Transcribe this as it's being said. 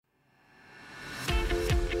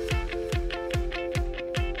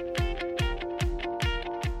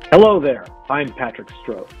Hello there, I'm Patrick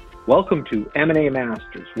Stroh. Welcome to M&A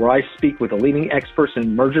Masters, where I speak with the leading experts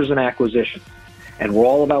in mergers and acquisitions. And we're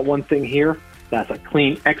all about one thing here, that's a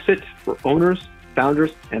clean exit for owners,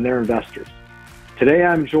 founders, and their investors. Today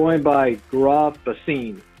I'm joined by Gaurav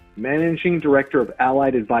Bhasin, Managing Director of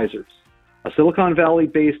Allied Advisors, a Silicon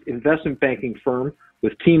Valley-based investment banking firm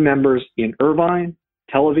with team members in Irvine,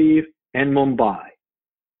 Tel Aviv, and Mumbai.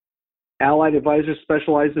 Allied Advisors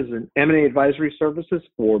specializes in M&A advisory services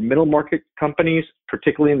for middle market companies,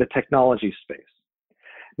 particularly in the technology space.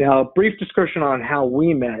 Now, a brief description on how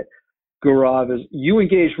we met, Gaurav, is you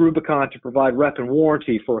engaged Rubicon to provide rep and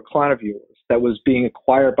warranty for a client of yours that was being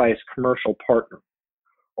acquired by its commercial partner.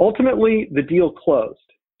 Ultimately, the deal closed,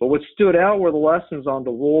 but what stood out were the lessons on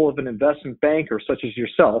the role of an investment banker such as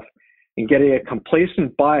yourself in getting a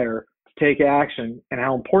complacent buyer to take action and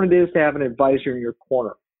how important it is to have an advisor in your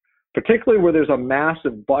corner, particularly where there's a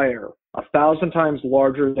massive buyer, 1,000 times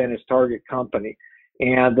larger than its target company.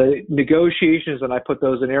 And the negotiations, and I put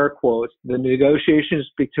those in air quotes, the negotiations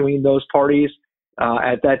between those parties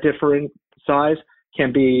at that different size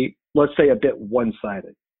can be, let's say, a bit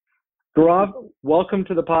one-sided. Gaurav, welcome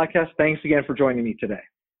to the podcast. Thanks again for joining me today.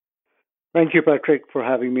 Thank you, Patrick, for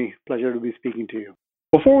having me. Pleasure to be speaking to you.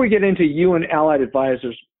 Before we get into you and Allied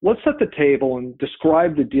Advisors, let's set the table and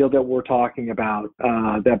describe the deal that we're talking about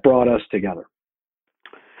that brought us together.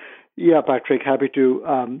 Yeah, Patrick, happy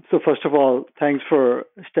to. So first of all, thanks for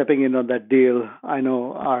stepping in on that deal. I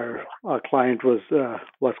know our client was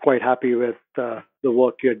quite happy with the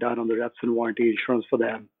work you had done on the reps and warranty insurance for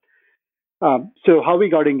them. So how we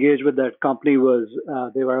got engaged with that company was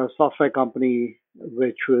they were a software company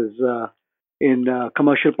which was in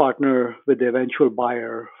commercial partner with the eventual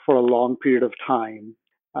buyer for a long period of time.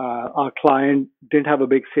 Our client didn't have a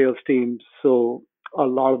big sales team, so a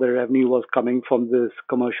lot of the revenue was coming from this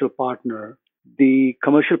commercial partner. The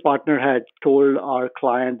commercial partner had told our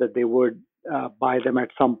client that they would buy them at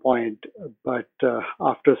some point, but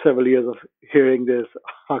after several years of hearing this,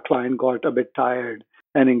 our client got a bit tired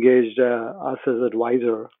and engaged us as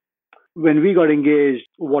advisor. When we got engaged,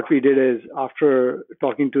 what we did is, after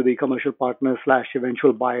talking to the commercial partner /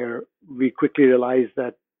 eventual buyer, we quickly realized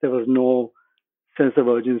that there was no sense of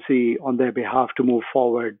urgency on their behalf to move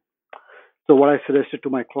forward. So what I suggested to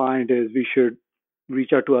my client is we should reach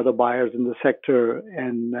out to other buyers in the sector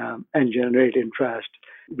and generate interest.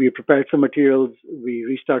 We prepared some materials. We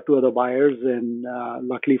reached out to other buyers, and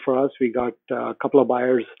luckily for us, we got a couple of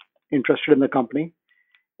buyers interested in the company,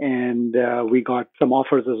 and we got some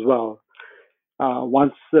offers as well.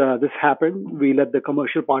 Once this happened, we let the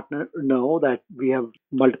commercial partner know that we have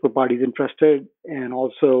multiple parties interested, and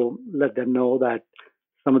also let them know that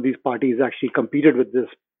some of these parties actually competed with this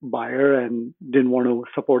buyer and didn't want to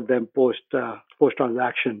support them post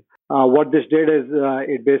transaction. What this did is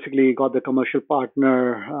it basically got the commercial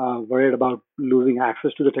partner worried about losing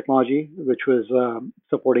access to the technology, which was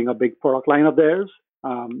supporting a big product line of theirs.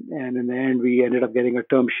 And in the end, we ended up getting a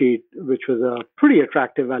term sheet, which was a pretty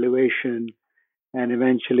attractive valuation, and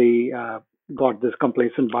eventually got this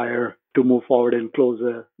complacent buyer to move forward and close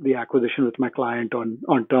the acquisition with my client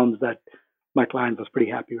on terms that my client was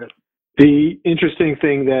pretty happy with. The interesting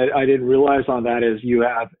thing that I didn't realize on that is you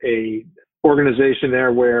have a organization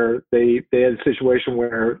there where they had a situation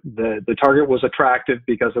where the target was attractive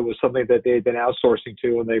because it was something that they had been outsourcing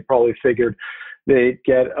to, and they probably figured they'd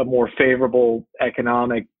get a more favorable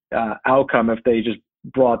economic outcome if they just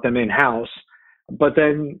brought them in-house. But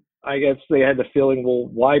then I guess they had the feeling, well,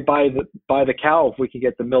 why buy the cow if we can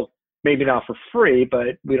get the milk, maybe not for free,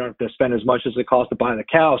 but we don't have to spend as much as it costs to buy the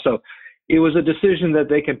cow. So it was a decision that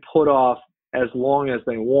they can put off as long as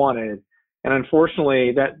they wanted. And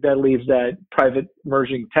unfortunately, that leaves that private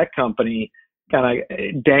emerging tech company kind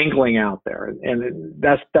of dangling out there. And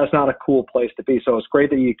that's not a cool place to be. So it's great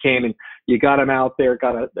that you came and you got them out there,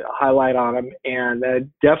 got a highlight on them, and that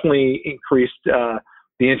definitely increased the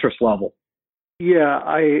interest level. Yeah,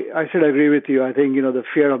 I should agree with you. I think, the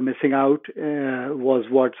fear of missing out was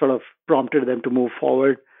what sort of prompted them to move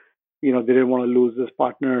forward. They didn't want to lose this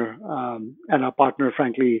partner. And our partner,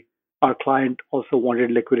 frankly, our client also wanted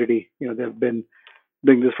liquidity. They've been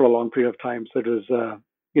doing this for a long period of time. So it was,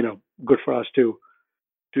 good for us to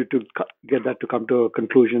get that to come to a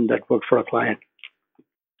conclusion that worked for our client.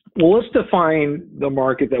 Well, let's define the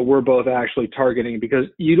market that we're both actually targeting, because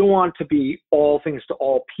you don't want to be all things to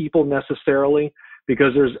all people necessarily,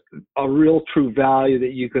 because there's a real true value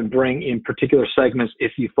that you can bring in particular segments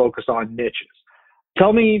if you focus on niches.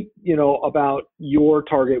 Tell me, about your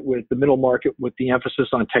target with the middle market with the emphasis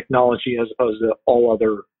on technology as opposed to all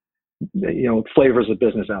other, flavors of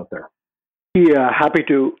business out there. Yeah, happy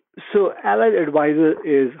to. So Allied Advisor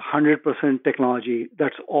is 100% technology.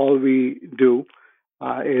 That's all we do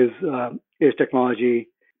is technology.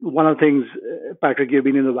 One of the things, Patrick, you've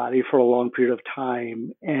been in the Valley for a long period of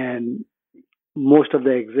time, and most of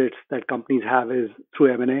the exits that companies have is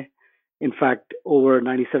through M&A. In fact, over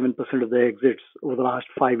 97% of the exits over the last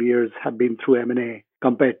 5 years have been through M&A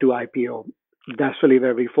compared to IPO. That's really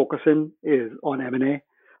where we focus in is on M&A.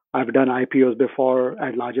 I've done IPOs before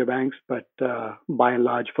at larger banks, but by and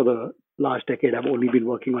large, for the last decade, I've only been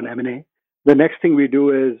working on M&A. The next thing we do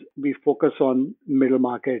is we focus on middle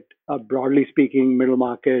market. Broadly speaking, middle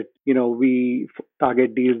market, we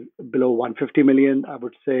target deals below 150 million. I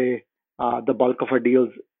would say the bulk of our deals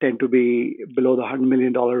tend to be below the $100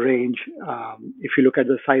 million range. If you look at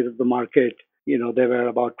the size of the market, there were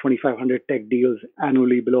about 2,500 tech deals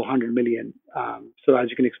annually below 100 million. So as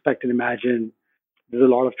you can expect and imagine, there's a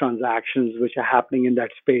lot of transactions which are happening in that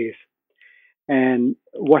space. And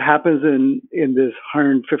what happens in this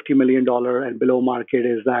 $150 million and below market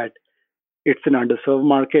is that it's an underserved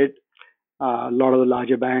market. A lot of the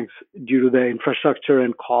larger banks, due to their infrastructure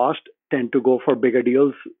and cost, tend to go for bigger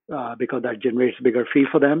deals because that generates a bigger fee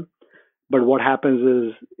for them. But what happens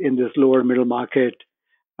is in this lower middle market,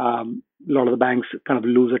 a lot of the banks kind of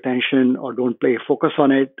lose attention or don't play focus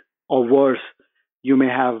on it. Or worse, you may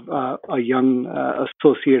have a young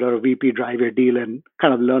associate or a VP drive your deal and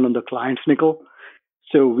kind of learn on the client's nickel.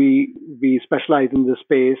 So we specialize in this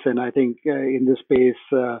space, and I think in this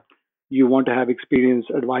space you want to have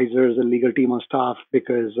experienced advisors and legal team on staff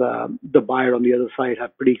because the buyer on the other side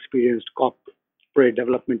have pretty experienced corporate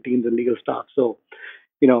development teams and legal staff. So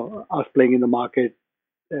us playing in the market,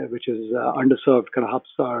 which is underserved, kind of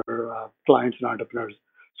helps our clients and entrepreneurs.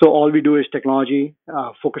 So all we do is technology,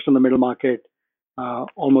 focus on the middle market,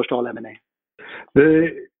 almost all M&A. The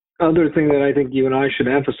other thing that I think you and I should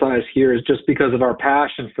emphasize here is just because of our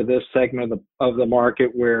passion for this segment of the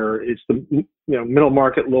market, where it's the middle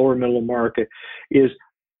market, lower middle market, is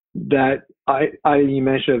that you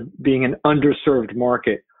mentioned being an underserved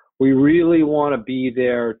market. We really want to be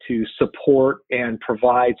there to support and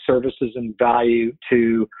provide services and value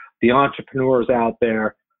to the entrepreneurs out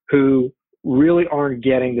there who really aren't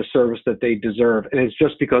getting the service that they deserve. And it's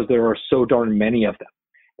just because there are so darn many of them.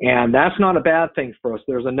 And that's not a bad thing for us.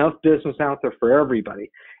 There's enough business out there for everybody.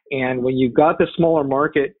 And when you've got the smaller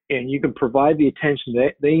market and you can provide the attention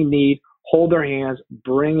that they need, hold their hands,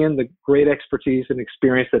 bring in the great expertise and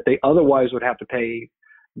experience that they otherwise would have to pay,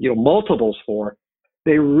 multiples for,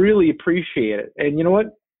 they really appreciate it. And you know what?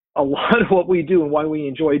 A lot of what we do and why we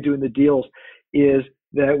enjoy doing the deals is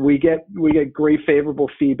that we get great favorable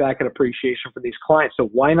feedback and appreciation for these clients. So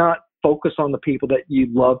why not focus on the people that you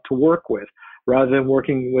love to work with rather than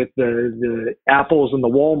working with the Apples and the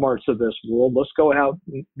Walmarts of this world? Let's go out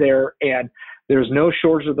there, and there's no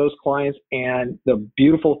shortage of those clients. And the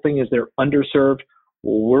beautiful thing is they're underserved.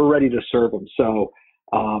 We're ready to serve them. So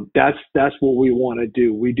that's what we want to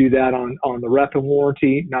do. We do that on the rep and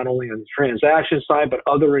warranty, not only on the transaction side, but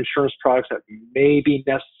other insurance products that may be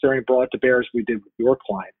necessary and brought to bear as we did with your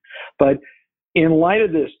client. But in light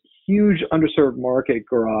of this huge underserved market,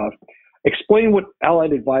 Gaurav, explain what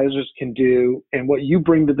Allied Advisors can do and what you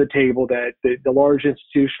bring to the table that the large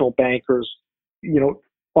institutional bankers,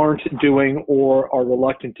 aren't doing or are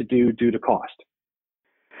reluctant to do due to cost.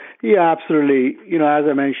 Yeah, absolutely. As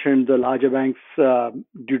I mentioned, the larger banks,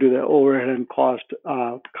 due to their overhead and cost,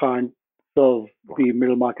 can't serve the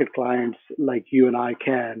middle market clients like you and I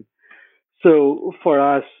can. So for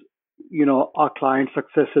us, our client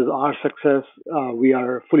success is our success. We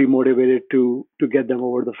are fully motivated to get them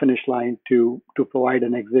over the finish line, to provide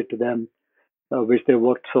an exit to them, which they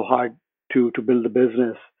worked so hard to build the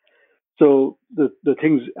business. So the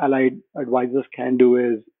things Allied Advisors can do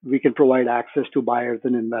is we can provide access to buyers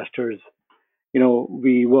and investors.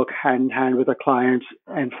 We work hand in hand with our clients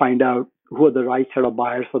and find out who are the right set of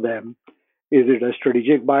buyers for them. Is it a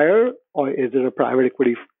strategic buyer, or is it a private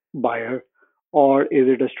equity buyer, or is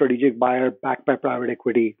it a strategic buyer backed by private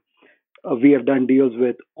equity? We have done deals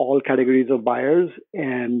with all categories of buyers,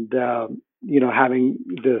 and having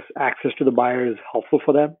this access to the buyer is helpful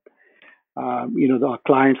for them. Our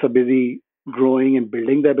clients are busy growing and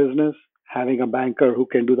building their business. Having a banker who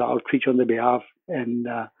can do the outreach on their behalf and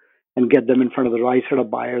get them in front of the right set of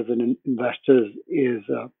buyers and investors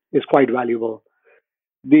is quite valuable.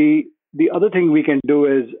 The other thing we can do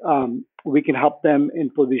is we can help them in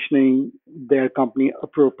positioning their company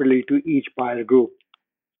appropriately to each buyer group.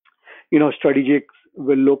 Strategics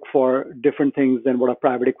will look for different things than what a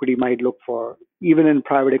private equity might look for. Even in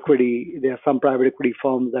private equity, there are some private equity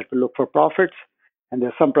firms that will look for profits, and there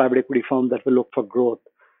are some private equity firms that will look for growth.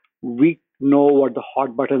 We know what the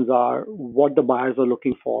hot buttons are, what the buyers are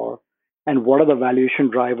looking for, and what are the valuation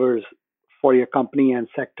drivers for your company and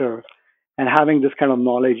sector. And having this kind of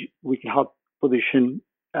knowledge, we can help position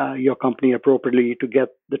your company appropriately to get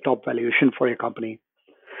the top valuation for your company.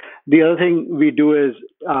 The other thing we do is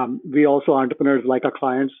we also entrepreneurs like our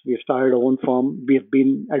clients. We started our own firm. We have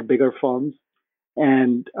been at bigger firms,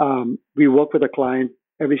 and we work with a client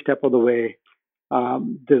every step of the way.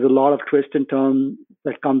 There's a lot of twist and turn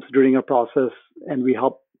that comes during a process, and we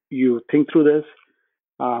help you think through this.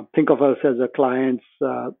 Think of us as a client's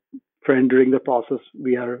friend during the process.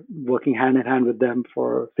 We are working hand in hand with them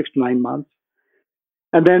for 6 to 9 months.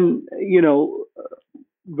 And then,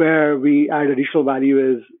 where we add additional value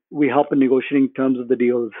is we help in negotiating terms of the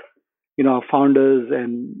deals. Our founders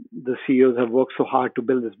and the CEOs have worked so hard to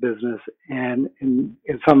build this business, and in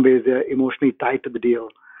some ways, they're emotionally tied to the deal.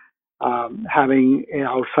 Having an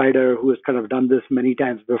outsider who has kind of done this many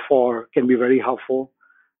times before can be very helpful.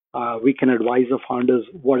 We can advise the founders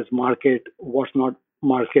what is market, what's not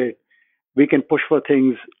market. We can push for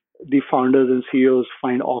things the founders and CEOs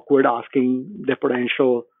find awkward asking their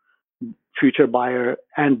potential future buyer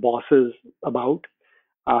and bosses about.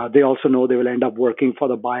 They also know they will end up working for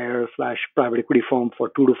the buyer slash private equity firm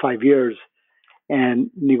for 2 to 5 years, and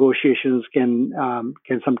negotiations can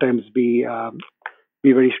sometimes be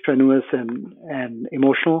very strenuous and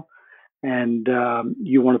emotional, and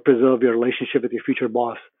you want to preserve your relationship with your future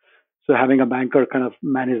boss. So having a banker kind of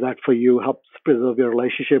manage that for you helps preserve your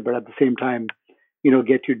relationship, but at the same time,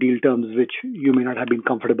 get you deal terms which you may not have been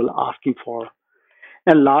comfortable asking for.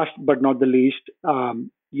 And last but not the least,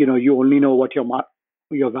 you only know what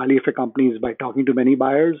your value of a company is by talking to many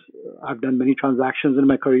buyers. I've done many transactions in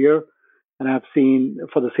my career, and I've seen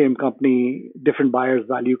for the same company, different buyers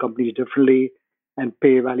value companies differently and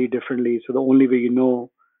pay value differently. So the only way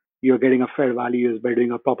you're getting a fair value is by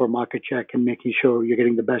doing a proper market check and making sure you're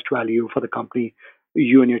getting the best value for the company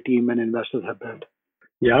you and your team and investors have built.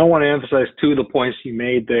 Yeah, I want to emphasize two of the points you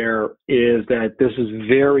made there is that this is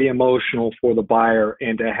very emotional for the buyer,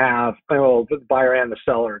 and to have, the buyer and the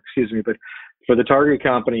seller, excuse me, but for the target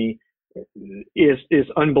company is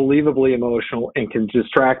unbelievably emotional and can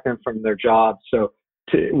distract them from their job.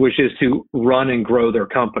 Which is to run and grow their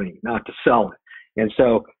company, not to sell it. And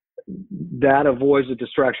so that avoids the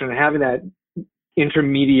distraction, and having that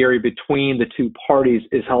intermediary between the two parties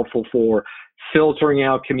is helpful for filtering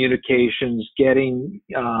out communications, getting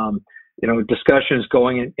discussions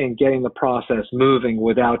going, and getting the process moving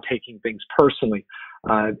without taking things personally,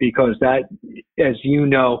 because that, as you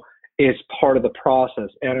know, is part of the process.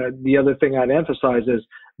 And the other thing I'd emphasize is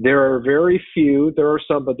there are very few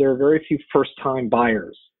first-time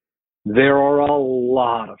buyers. There are a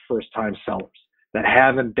lot of first-time sellers that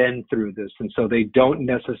haven't been through this, and so they don't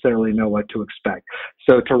necessarily know what to expect.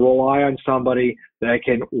 So to rely on somebody that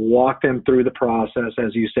can walk them through the process,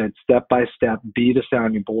 as you said, step by step, be the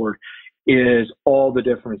sounding board, is all the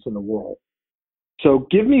difference in the world. So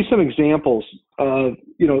give me some examples of,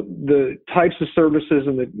 the types of services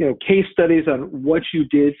and the, case studies on what you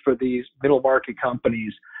did for these middle market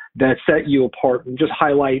companies that set you apart, and just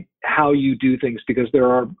highlight how you do things, because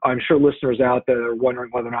there are, I'm sure, listeners out there are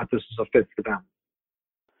wondering whether or not this is a fit for them.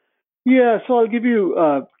 Yeah, so I'll give you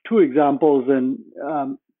two examples. And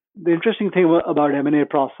the interesting thing about M&A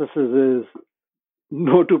processes is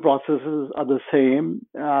no two processes are the same.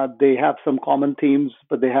 They have some common themes,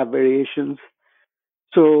 but they have variations.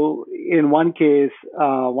 So in one case,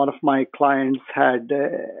 one of my clients had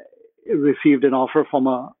received an offer from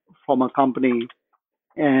a company,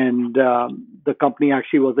 and the company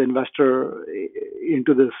actually was an investor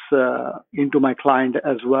into my client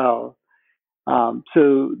as well.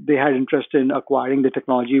 So they had interest in acquiring the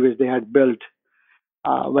technology which they had built.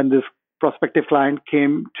 When this prospective client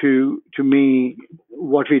came to me,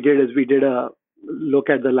 what we did is we did a look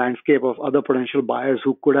at the landscape of other potential buyers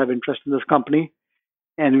who could have interest in this company,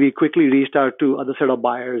 and we quickly reached out to other set of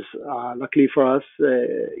buyers. Luckily for us,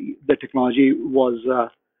 the technology was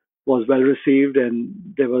well received, and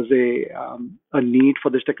there was a need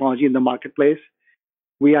for this technology in the marketplace.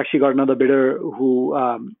 We actually got another bidder who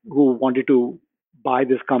wanted to buy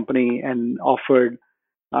this company and offered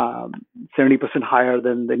 70% higher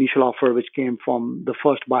than the initial offer, which came from the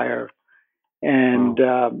first buyer. And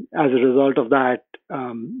as a result of that,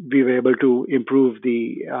 we were able to improve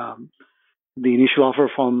the initial offer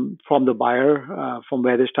from the buyer, from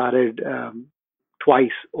where they started,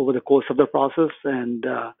 twice over the course of the process, and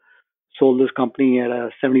sold this company at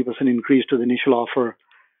a 70% increase to the initial offer.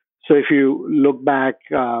 So if you look back,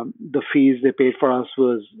 the fees they paid for us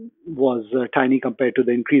was tiny compared to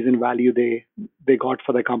the increase in value they got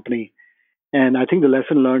for the company. And I think the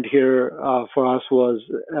lesson learned here for us was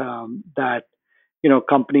that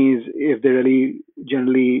companies, if they really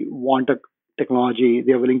generally want a technology,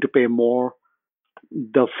 they're willing to pay more.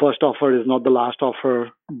 The first offer is not the last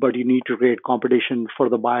offer, but you need to create competition for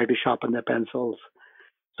the buyer to sharpen their pencils.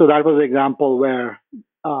 So that was an example where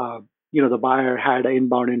the buyer had an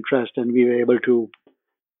inbound interest, and we were able to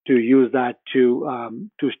use that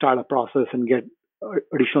to start a process and get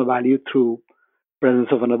additional value through presence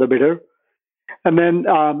of another bidder. And then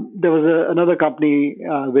there was another company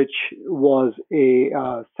which was a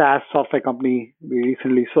SaaS software company we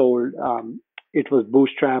recently sold. It was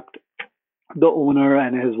bootstrapped. The owner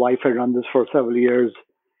and his wife had run this for several years,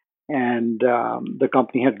 and the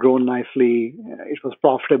company had grown nicely. It was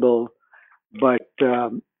profitable, but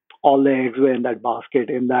all the eggs were in that basket.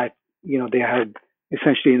 In that, they had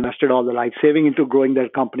essentially invested all the life saving into growing their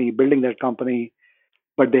company, building their company,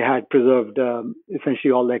 but they had preserved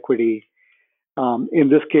essentially all the equity. In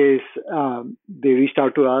this case, they reached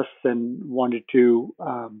out to us and wanted to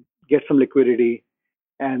get some liquidity,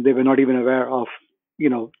 and they were not even aware of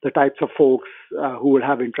the types of folks who would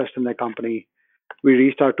have interest in their company. We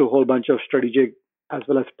reached out to a whole bunch of strategic as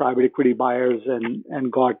well as private equity buyers,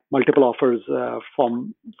 and got multiple offers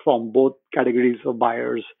from both categories of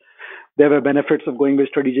buyers. There were benefits of going with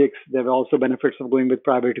strategics. There were also benefits of going with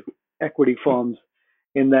private equity firms.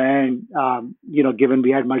 In the end, given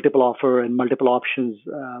we had multiple offer and multiple options,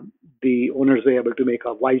 the owners were able to make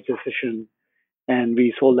a wise decision, and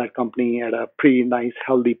we sold that company at a pretty nice,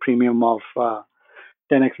 healthy premium of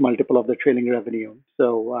 10x multiple of the trailing revenue.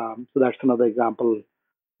 So that's another example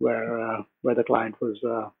where the client was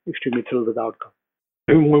extremely thrilled with the outcome.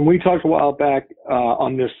 And when we talked a while back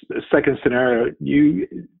on this second scenario, you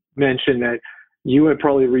mentioned that you had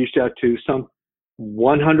probably reached out to some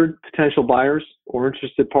 100 potential buyers or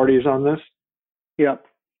interested parties on this. Yeah,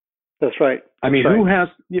 that's right. I mean, Right.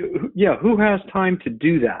 who has time to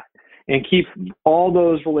do that and keep all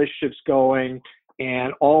those relationships going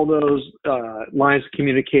and all those lines of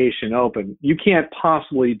communication open? You can't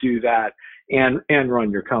possibly do that and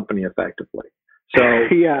run your company effectively. So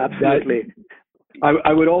yeah, absolutely.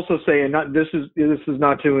 I would also say, and this is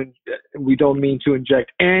not to, we don't mean to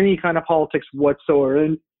inject any kind of politics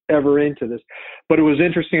whatsoever into this, but it was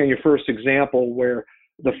interesting on your first example where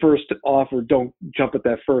the first offer, don't jump at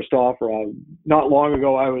that first offer. Not long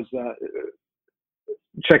ago, I was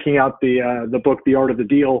checking out the book, The Art of the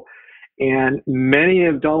Deal, and many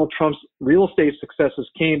of Donald Trump's real estate successes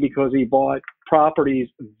came because he bought properties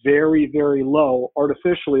very, very low,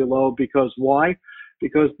 artificially low. Because why?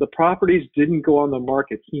 Because the properties didn't go on the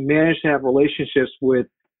market. He managed to have relationships with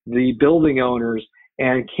the building owners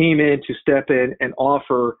and came in to step in and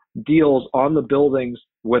offer deals on the buildings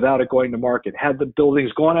without it going to market. Had the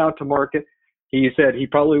buildings gone out to market, he said he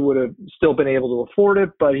probably would have still been able to afford it,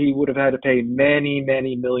 but he would have had to pay many,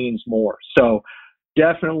 many millions more. So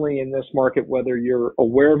definitely in this market, whether you're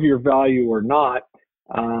aware of your value or not,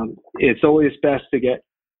 it's always best to get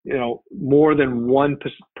more than one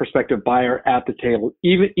prospective buyer at the table,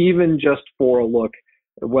 even just for a look,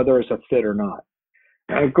 whether it's a fit or not.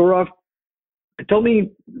 Gaurav, tell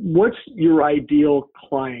me, what's your ideal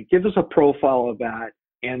client? Give us a profile of that,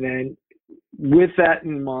 and then with that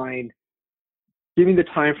in mind, give me the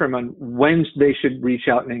time frame on when they should reach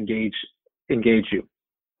out and engage you.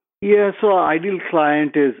 Yeah, so our ideal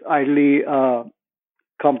client is ideally a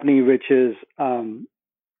company which is a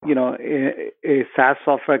SaaS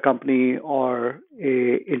software company or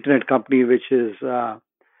a internet company which is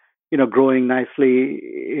growing nicely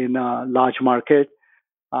in a large market.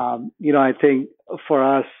 I think for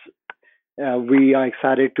us, we are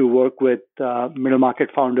excited to work with middle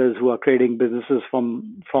market founders who are creating businesses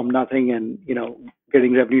from nothing and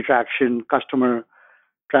getting revenue traction, customer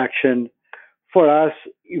traction. For us,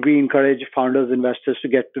 we encourage founders, investors to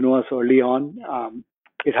get to know us early on.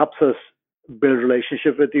 It helps us build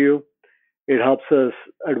relationship with you. It helps us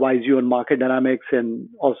advise you on market dynamics and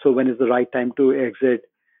also when is the right time to exit.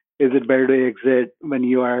 Is it better to exit when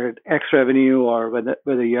you are at X revenue, or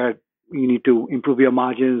whether you need to improve your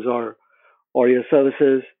margins or your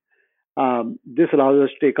services? This allows us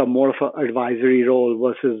to take a more of an advisory role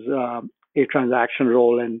versus a transaction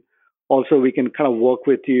role, and also we can kind of work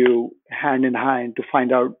with you hand in hand to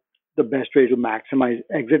find out the best way to maximize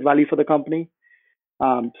exit value for the company.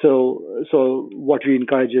 So what we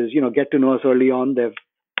encourage is, get to know us early on. There've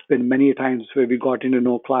been many times where we gotten to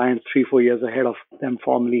know clients 3-4 years ahead of them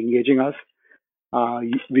formally engaging us.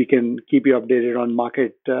 We can keep you updated on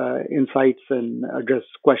market insights and address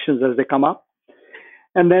questions as they come up.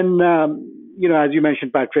 And then, as you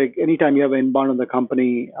mentioned, Patrick, anytime you have an inbound on the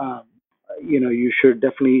company, you should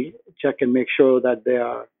definitely check and make sure that they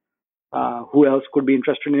are who else could be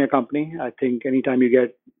interested in your company. I think anytime you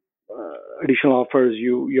get additional offers,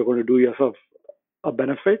 you're going to do yourself a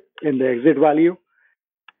benefit in the exit value.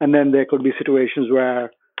 And then there could be situations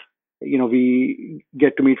where we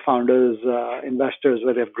get to meet founders, investors,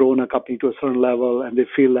 where they've grown a company to a certain level and they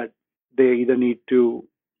feel that they either need to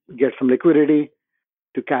get some liquidity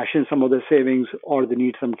to cash in some of their savings, or they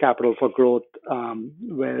need some capital for growth,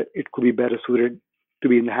 where it could be better suited to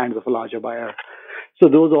be in the hands of a larger buyer. So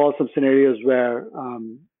those are all some scenarios where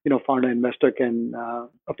founder investor can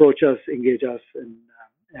approach us, engage us,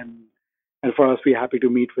 and for us, we're happy to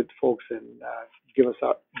meet with folks and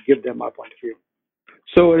give them our point of view.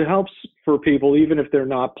 So it helps for people, even if they're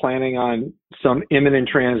not planning on some imminent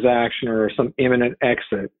transaction or some imminent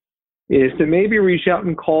exit, is to maybe reach out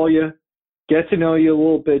and call you, get to know you a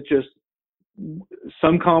little bit, just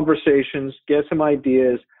some conversations, get some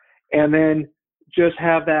ideas, and then just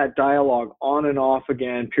have that dialogue on and off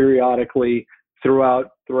again periodically throughout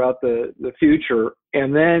the future.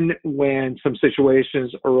 And then when some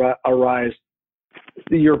situations arise,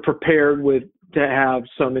 you're prepared to have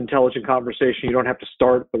some intelligent conversation. You don't have to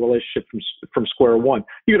start the relationship from square one.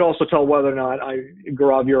 You could also tell whether or not,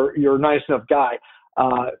 Gaurav, you're a nice enough guy,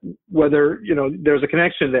 whether there's a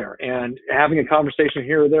connection there. And having a conversation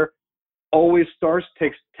here or there always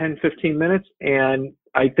takes 10, 15 minutes. And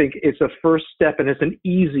I think it's a first step, and it's an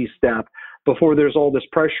easy step before there's all this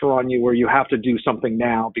pressure on you where you have to do something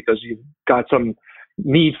now because you've got some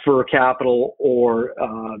need for capital, or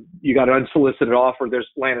you got an unsolicited offer that's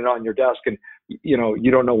landed on your desk and you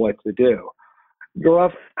don't know what to do.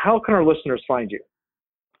 Gaurav, how can our listeners find you?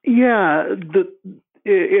 Yeah,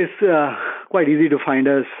 it's quite easy to find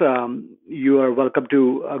us. You are welcome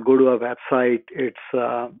to go to our website. It's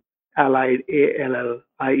Allied,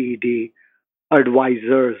 ALLIED,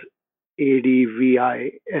 Advisors,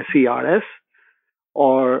 ADVISERS.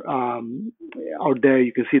 Or out there,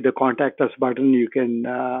 you can see the contact us button. You can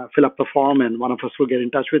fill up the form and one of us will get in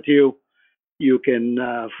touch with you. You can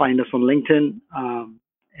find us on LinkedIn,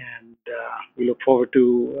 and we look forward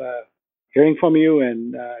to hearing from you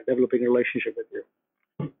and developing a relationship with you.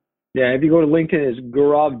 Yeah, if you go to LinkedIn, it's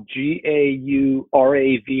Gaurav,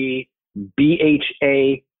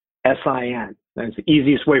 GAURAVBHASIN. That's the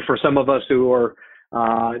easiest way for some of us who are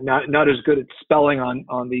not as good at spelling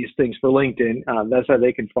on these things for LinkedIn. That's how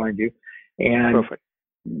they can find you. And perfect.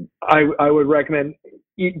 I would recommend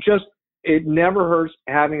it never hurts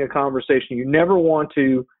having a conversation. You never want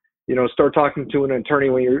to, start talking to an attorney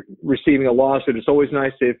when you're receiving a lawsuit. It's always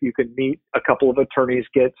nice if you could meet a couple of attorneys,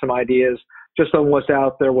 get some ideas just on what's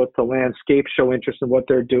out there, what's the landscape, show interest in what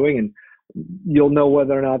they're doing, and you'll know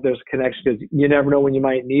whether or not there's a connection, because you never know when you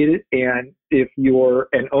might need it. And if you're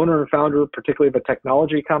an owner and founder, particularly of a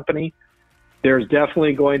technology company, there's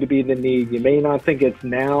definitely going to be the need. You may not think it's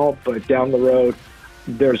now, but down the road,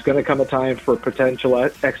 there's going to come a time for potential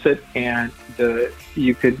exit, and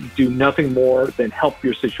you could do nothing more than help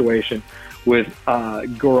your situation with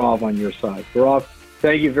Gaurav on your side. Gaurav,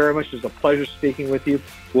 thank you very much. It was a pleasure speaking with you.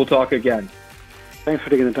 We'll talk again. Thanks for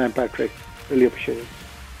taking the time, Patrick. Really appreciate it.